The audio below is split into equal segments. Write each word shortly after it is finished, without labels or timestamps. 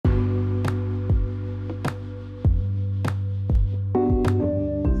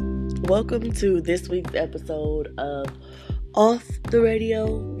Welcome to this week's episode of Off the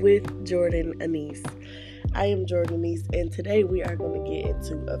Radio with Jordan Anise. I am Jordan Anise, and today we are going to get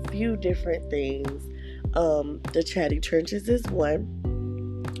into a few different things. The Chatty Trenches is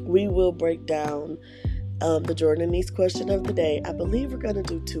one. We will break down the Jordan Anise question of the day. I believe we're going to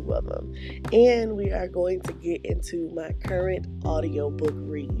do two of them. And we are going to get into my current audiobook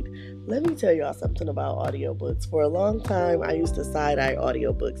read. Let me tell y'all something about audiobooks. For a long time, I used to side-eye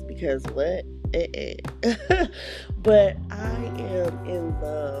audiobooks because what? But I am in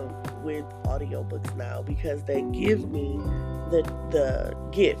love with audiobooks now because they give me the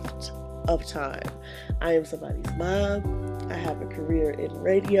gift of time. I am somebody's mom. I have a career in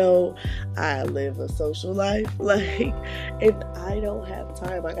radio. I live a social life. And I don't have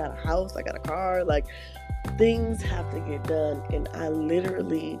time. I got a house. I got a car. Things have to get done. And I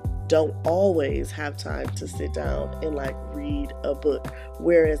literally don't always have time to sit down and read a book.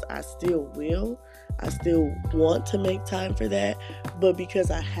 Whereas I still will. I still want to make time for that. But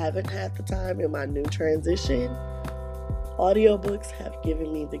because I haven't had the time in my new transition, audiobooks have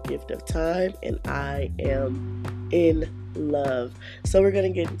given me the gift of time, and I am in love. So we're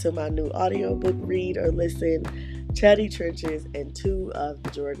going to get into my new audiobook read or listen, Chatty Trenches, and two of the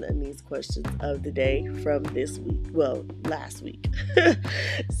Jordan Anise questions of the day from this week. Well, last week.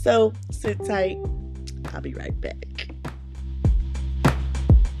 So sit tight. I'll be right back.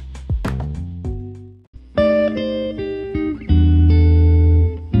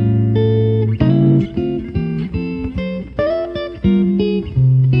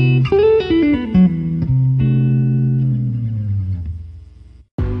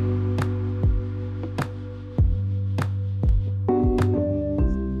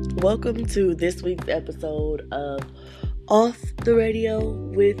 Welcome to this week's episode of Off the Radio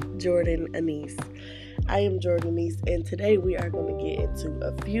with Jordan Anise. I am Jordan Anise, and today we are going to get into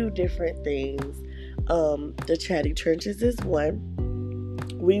a few different things. The Chatty Trenches is one.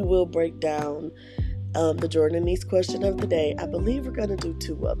 We will break down the Jordan Anise question of the day. I believe we're going to do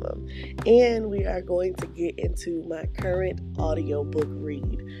two of them. And we are going to get into my current audiobook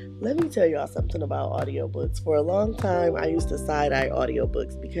read. Let me tell y'all something about audiobooks. For a long time, I used to side-eye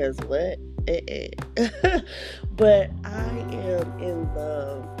audiobooks because what? But I am in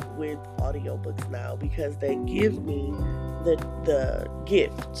love with audiobooks now because they give me the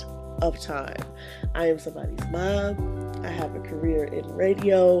gift of time. I am somebody's mom. I have a career in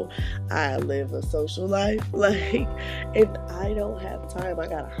radio. I live a social life. And I don't have time. I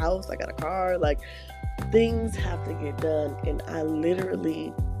got a house. I got a car. Things have to get done. And I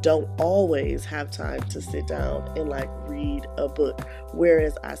literally don't always have time to sit down and read a book.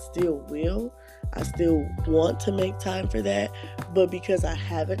 Whereas I still will. I still want to make time for that. But because I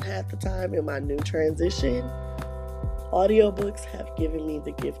haven't had the time in my new transition, audiobooks have given me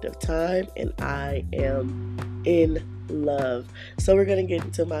the gift of time, and I am in love. So we're going to get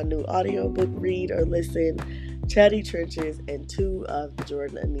into my new audiobook read or listen, Chatty Trenches, and two of the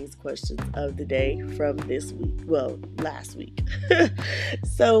Jordan Anise questions of the day from this week. Well, last week.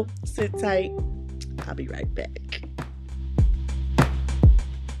 So sit tight. I'll be right back.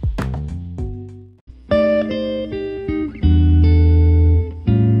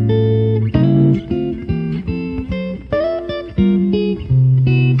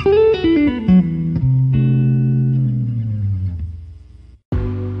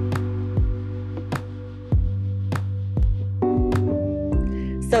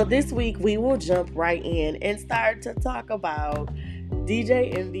 So this week we will jump right in and start to talk about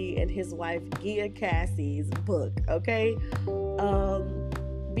DJ Envy and his wife Gia Casey's book, okay?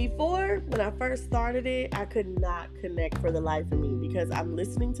 Before, when I first started it, I could not connect for the life of me because I'm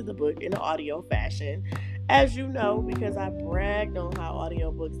listening to the book in an audio fashion, as you know, because I bragged on how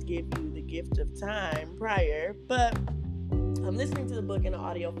audiobooks give you the gift of time prior, but I'm listening to the book in an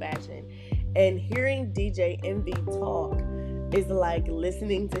audio fashion, and hearing DJ Envy talk is like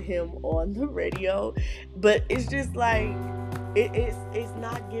listening to him on the radio, but it's just it's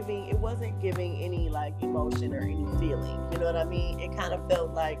not giving, it wasn't giving any emotion or any feeling, you know what I mean? It kind of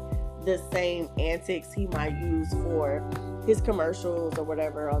felt like the same antics he might use for his commercials or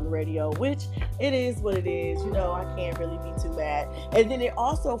whatever on the radio, which it is what it is, I can't really be too mad. And then it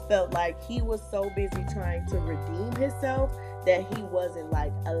also felt like he was so busy trying to redeem himself that he wasn't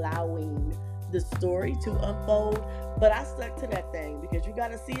allowing the story to unfold. But I stuck to that thing because you got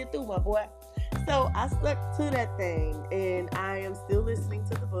to see it through, my boy. So I stuck to that thing, and I am still listening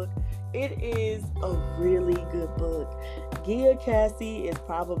to the book. It is a really good book. Gia Casey is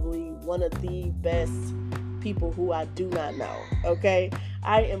probably one of the best people who I do not know, okay?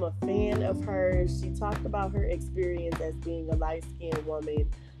 I am a fan of hers. She talked about her experience as being a light-skinned woman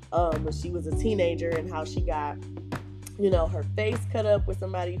when she was a teenager and how she got, her face cut up with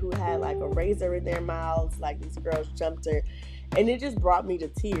somebody who had like a razor in their mouths. Like these girls jumped her. And it just brought me to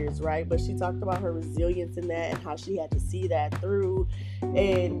tears, right? But she talked about her resilience in that and how she had to see that through.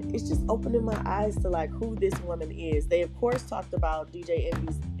 And it's just opening my eyes to like who this woman is. They, of course, talked about DJ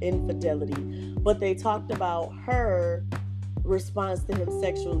Envy's infidelity, but they talked about her response to him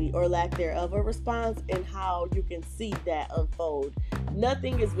sexually, or lack thereof a response, and how you can see that unfold.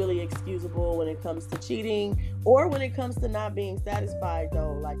 Nothing is really excusable when it comes to cheating or when it comes to not being satisfied,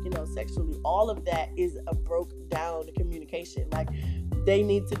 though. Like, sexually, all of that is a broke down communication. Like, they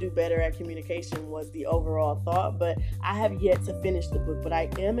need to do better at communication was the overall thought. But I have yet to finish the book, but I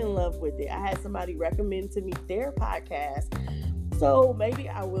am in love with it. I had somebody recommend to me their podcast, so maybe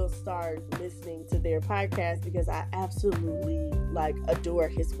I will start listening to their podcast, because I absolutely adore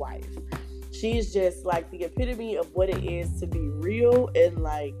his wife. She is just like the epitome of what it is to be real and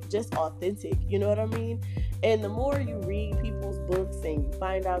just authentic. You know what I mean? And the more you read people's books and you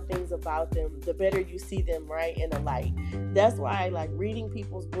find out things about them, the better you see them, right, in a light. That's why reading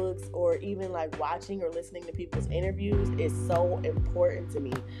people's books, or even watching or listening to people's interviews, is so important to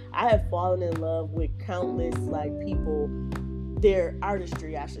me. I have fallen in love with countless people, their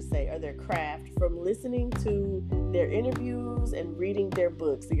artistry, I should say, or their craft, from listening to their interviews and reading their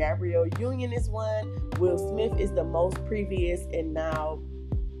books. The Gabrielle Union is one. Will Smith is the most previous, and now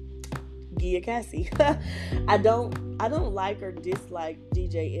Gia Casey. I don't like or dislike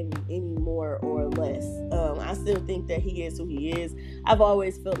DJ Envy any more or less. I still think that he is who he is. I've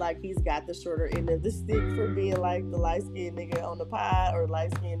always felt like he's got the shorter end of the stick for being the light-skinned nigga on the pod, or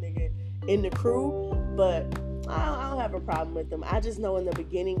light-skinned nigga in the crew, but I don't have a problem with them. I just know in the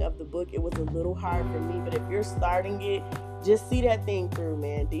beginning of the book it was a little hard for me, but if you're starting it, just see that thing through,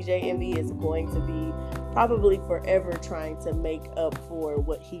 man. DJ Envy is going to be probably forever trying to make up for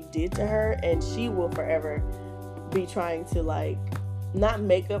what he did to her, and she will forever be trying to not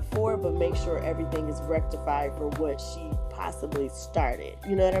make up for it, but make sure everything is rectified for what she possibly started.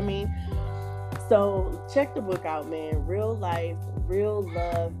 You know what I mean? So check the book out, man. Real Life, Real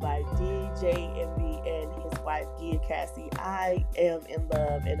Love by DJ Envy and his wife, Gia Casey. I am in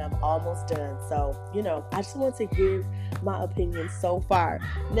love, and I'm almost done. So, I just want to give my opinion so far.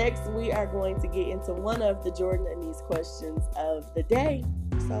 Next, we are going to get into one of the Jordan Anise questions of the day.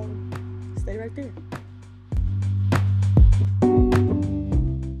 So, stay right there.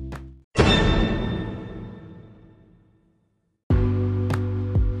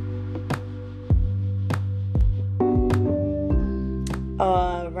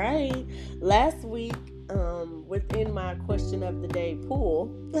 All right. Last week, within my question of the day pool,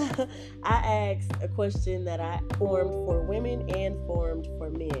 I asked a question that I formed for women and formed for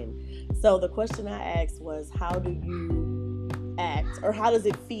men. So the question I asked was, how do you act, or how does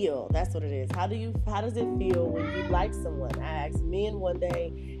it feel? That's what it is. How does it feel when you like someone? I asked men one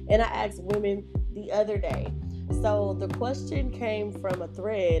day, and I asked women the other day. So the question came from a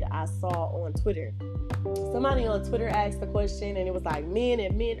thread I saw on Twitter. Somebody on Twitter asked the question, and it was men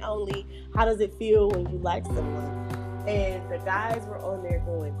and men only. How does it feel when you like someone? And the guys were on there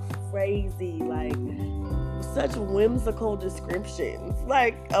going crazy, such whimsical descriptions.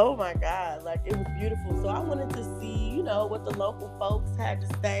 Oh my God, it was beautiful. So I wanted to see, what the local folks had to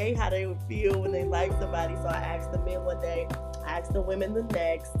say, how they would feel when they like somebody. So I asked the men one day, I asked the women the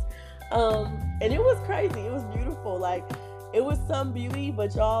next. And it was crazy. It was beautiful. It was some beauty,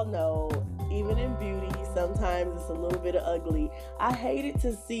 but y'all know, even in beauty, sometimes it's a little bit of ugly. I hated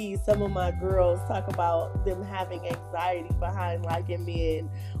to see some of my girls talk about them having anxiety behind liking men,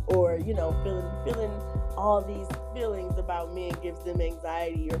 or, feeling all these feelings about men gives them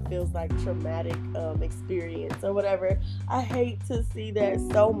anxiety, or feels like traumatic experience or whatever. I hate to see that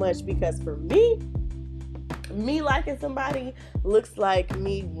so much, because for me liking somebody looks like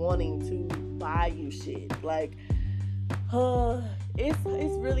me wanting to buy you shit.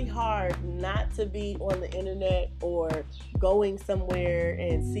 It's really hard not to be on the internet or going somewhere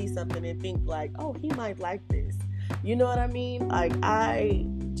and see something and think oh, he might like this. You know what I mean? I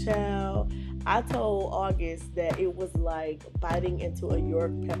told August that it was like biting into a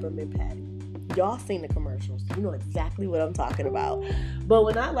York peppermint patty. Y'all seen the commercials. You know exactly what I'm talking about. But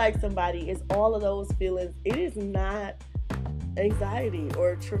when I like somebody, it's all of those feelings. It is not anxiety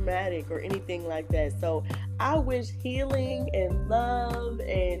or traumatic or anything like that. So I wish healing and love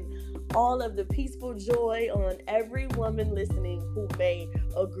and all of the peaceful joy on every woman listening who may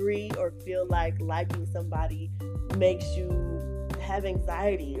agree or feel like liking somebody makes you have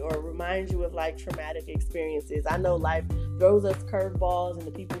anxiety or remind you of like traumatic experiences. I know life throws us curveballs, and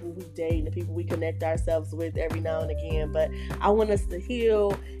the people who we date and the people we connect ourselves with every now and again, but I want us to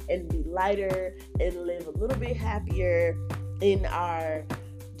heal and be lighter and live a little bit happier in our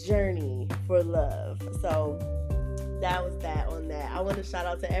journey for love. So that was that on that. I want to shout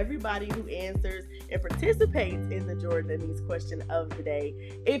out to everybody who answers and participates in the Jordan Denise question of the day.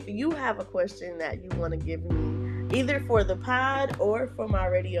 If you have a question that you want to give me, either for the pod or for my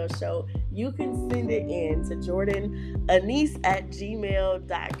radio show, you can send it in to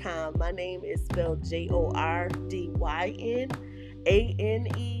jordananise@gmail.com. My name is spelled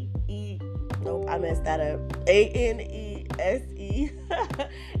JORDYNANEE. Nope, I messed that up. ANESE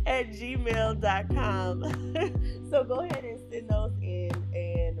 @gmail.com. So go ahead and send those in,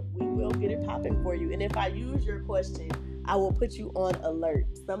 and we will get it popping for you. And if I use your question, I will put you on alert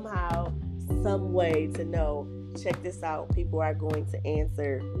somehow, some way to know. Check this out. People are going to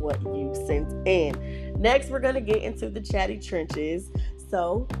answer what you sent in. Next, we're going to get into the chatty trenches.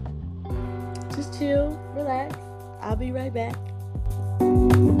 So just chill, relax. I'll be right back.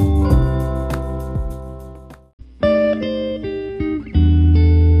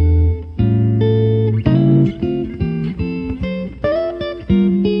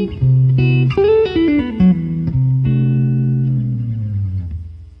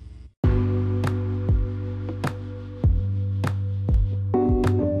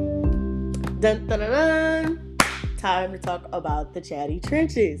 Dun, dun, dun, dun. Time to talk about the chatty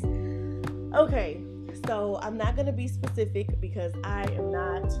trenches. Okay, so I'm not going to be specific because I am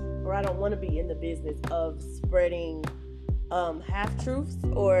not, or I don't want to be in the business of spreading half-truths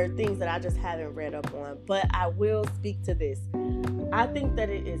or things that I just haven't read up on. But I will speak to this. I think that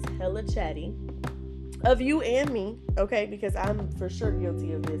it is hella chatty of you and me, okay, because I'm for sure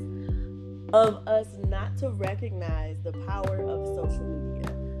guilty of this, of us not to recognize the power of social media.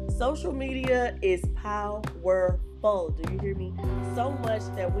 Social media is powerful. Do you hear me? So much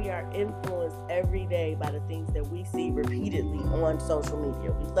that we are influenced every day by the things that we see repeatedly on social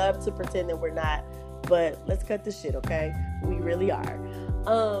media. We love to pretend that we're not, but let's cut the shit, okay? We really are.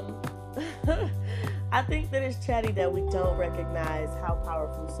 I think that it's chatty that we don't recognize how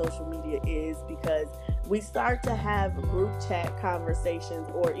powerful social media is, because we start to have group chat conversations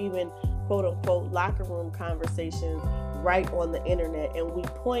or even quote unquote locker room conversations right on the internet, and we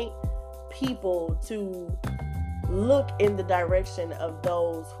point people to look in the direction of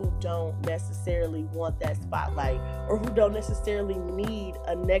those who don't necessarily want that spotlight or who don't necessarily need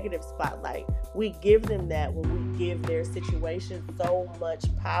a negative spotlight. We give them that when we give their situation so much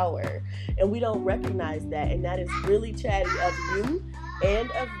power, and we don't recognize that, and that is really chatty of you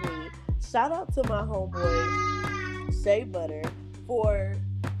and of me. Shout out to my homeboy Shea Butter for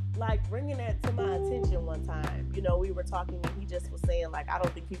like bringing that to my attention one time. You know, we were talking and he just was saying like, I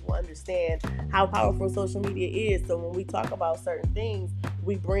don't think people understand how powerful social media is. So when we talk about certain things,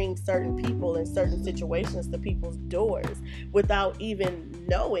 we bring certain people and certain situations to people's doors without even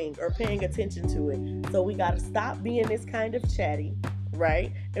knowing or paying attention to it. So we got to stop being this kind of chatty,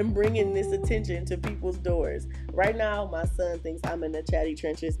 right? And bringing this attention to people's doors. Right now, my son thinks I'm in the chatty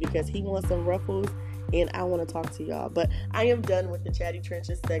trenches because he wants some ruffles, and I want to talk to y'all. But I am done with the Chatty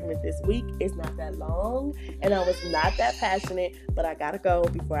Trenches segment this week. It's not that long, and I was not that passionate, but I gotta go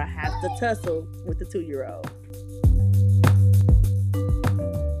before I have to tussle with the 2-year-old.